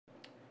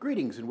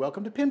Greetings and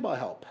welcome to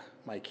PinballHelp.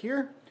 Mike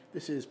here.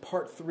 This is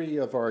part 3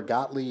 of our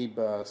Gottlieb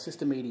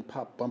System80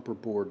 pop bumper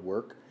board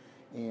work,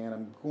 and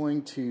I'm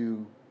going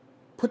to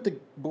put the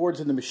boards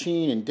in the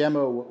machine and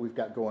demo what we've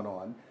got going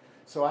on.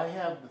 So I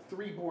have the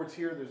 3 boards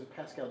here. There's a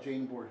Pascal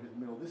Jane board in the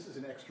middle. This is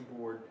an extra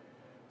board.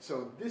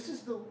 So this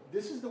is the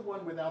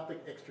one without the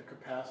extra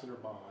capacitor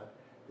mod.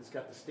 It's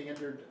got the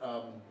standard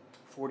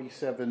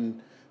 47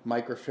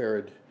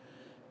 microfarad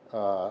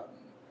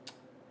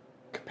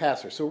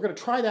capacitor. So we're going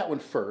to try that one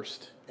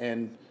first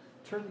and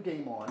turn the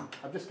game on.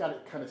 I've just got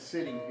it kind of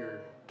sitting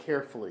here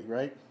carefully,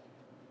 right?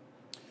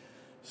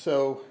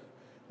 So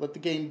let the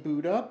game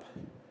boot up.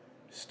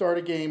 Start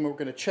a game. We're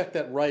going to check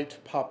that right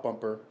pop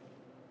bumper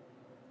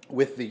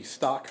with the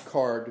stock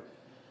card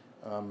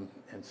and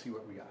see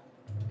what we got.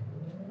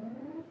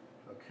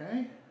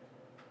 Okay.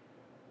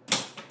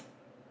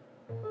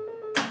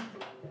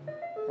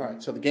 All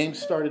right, so the game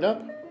started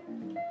up.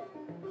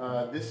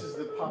 This is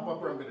the pop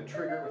bumper. I'm going to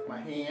trigger it with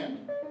my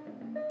hand.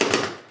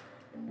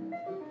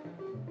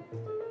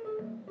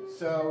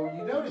 So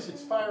you notice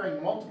it's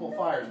firing multiple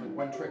fires with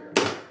one trigger.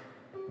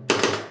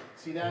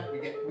 See that?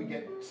 We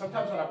get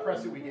sometimes when I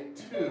press it we get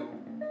 2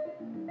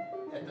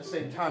 at the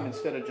same time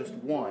instead of just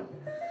 1.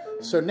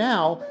 So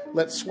now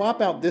let's swap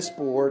out this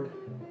board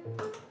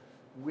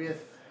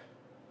with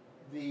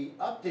the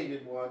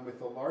updated one with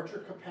the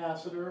larger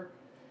capacitor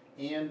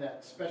and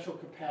that special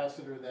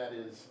capacitor that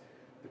is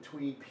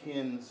between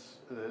pins,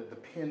 the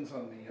pins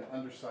on the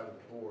underside of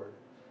the board,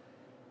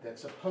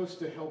 that's supposed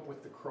to help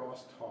with the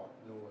crosstalk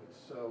noise.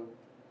 So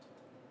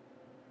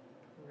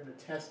we're going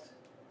to test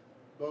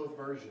both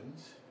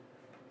versions.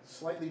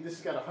 Slightly, this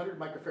has got a 100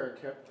 microfarad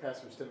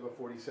capacitor instead of a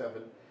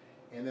 47,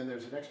 and then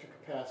there's an extra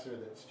capacitor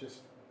that's just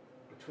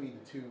between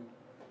the 2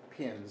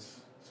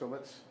 pins. So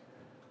let's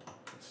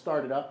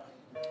start it up,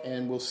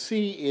 and we'll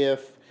see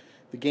if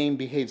the game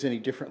behaves any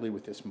differently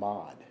with this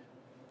mod.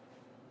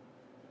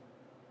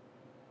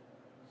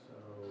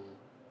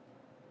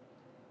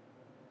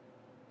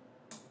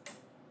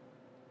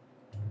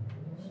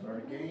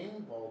 Start a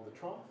game, ball of the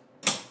trough.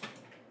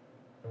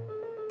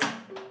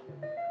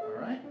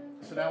 Alright,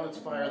 so now let's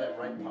fire that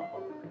right pop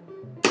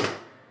bumper.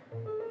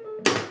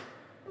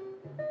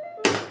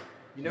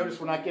 You notice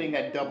we're not getting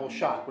that double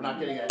shot. We're not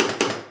getting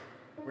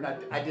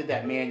that. I did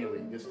that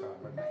manually this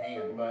time with my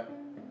hand, but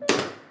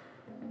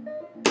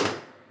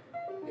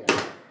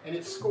yeah. And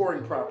it's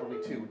scoring properly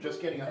too. We're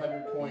just getting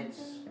 100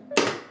 points.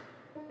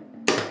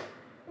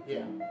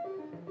 Yeah.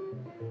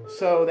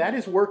 So that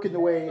is working the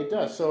way it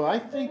does. So I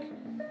think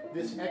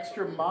this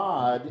extra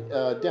mod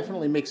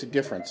definitely makes a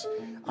difference.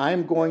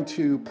 I'm going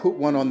to put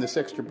one on this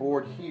extra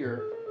board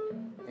here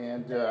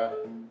and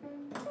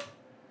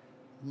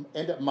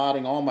end up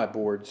modding all my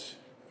boards.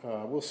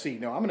 We'll see.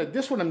 Now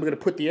this one I'm going to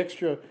put the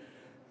extra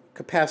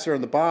capacitor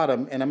on the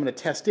bottom, and I'm going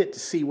to test it to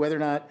see whether or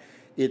not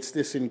it's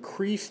this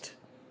increased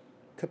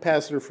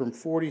capacitor from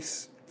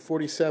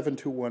 47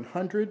 to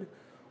 100,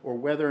 or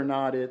whether or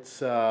not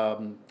it's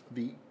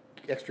the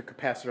extra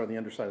capacitor on the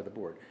underside of the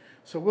board.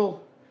 So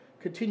we'll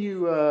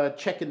continue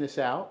checking this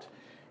out,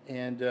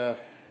 and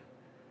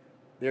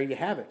there you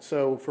have it.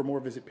 So for more,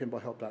 visit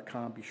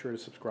pinballhelp.com. Be sure to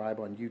subscribe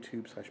on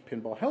YouTube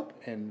 /pinballhelp.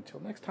 And until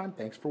next time,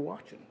 thanks for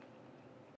watching.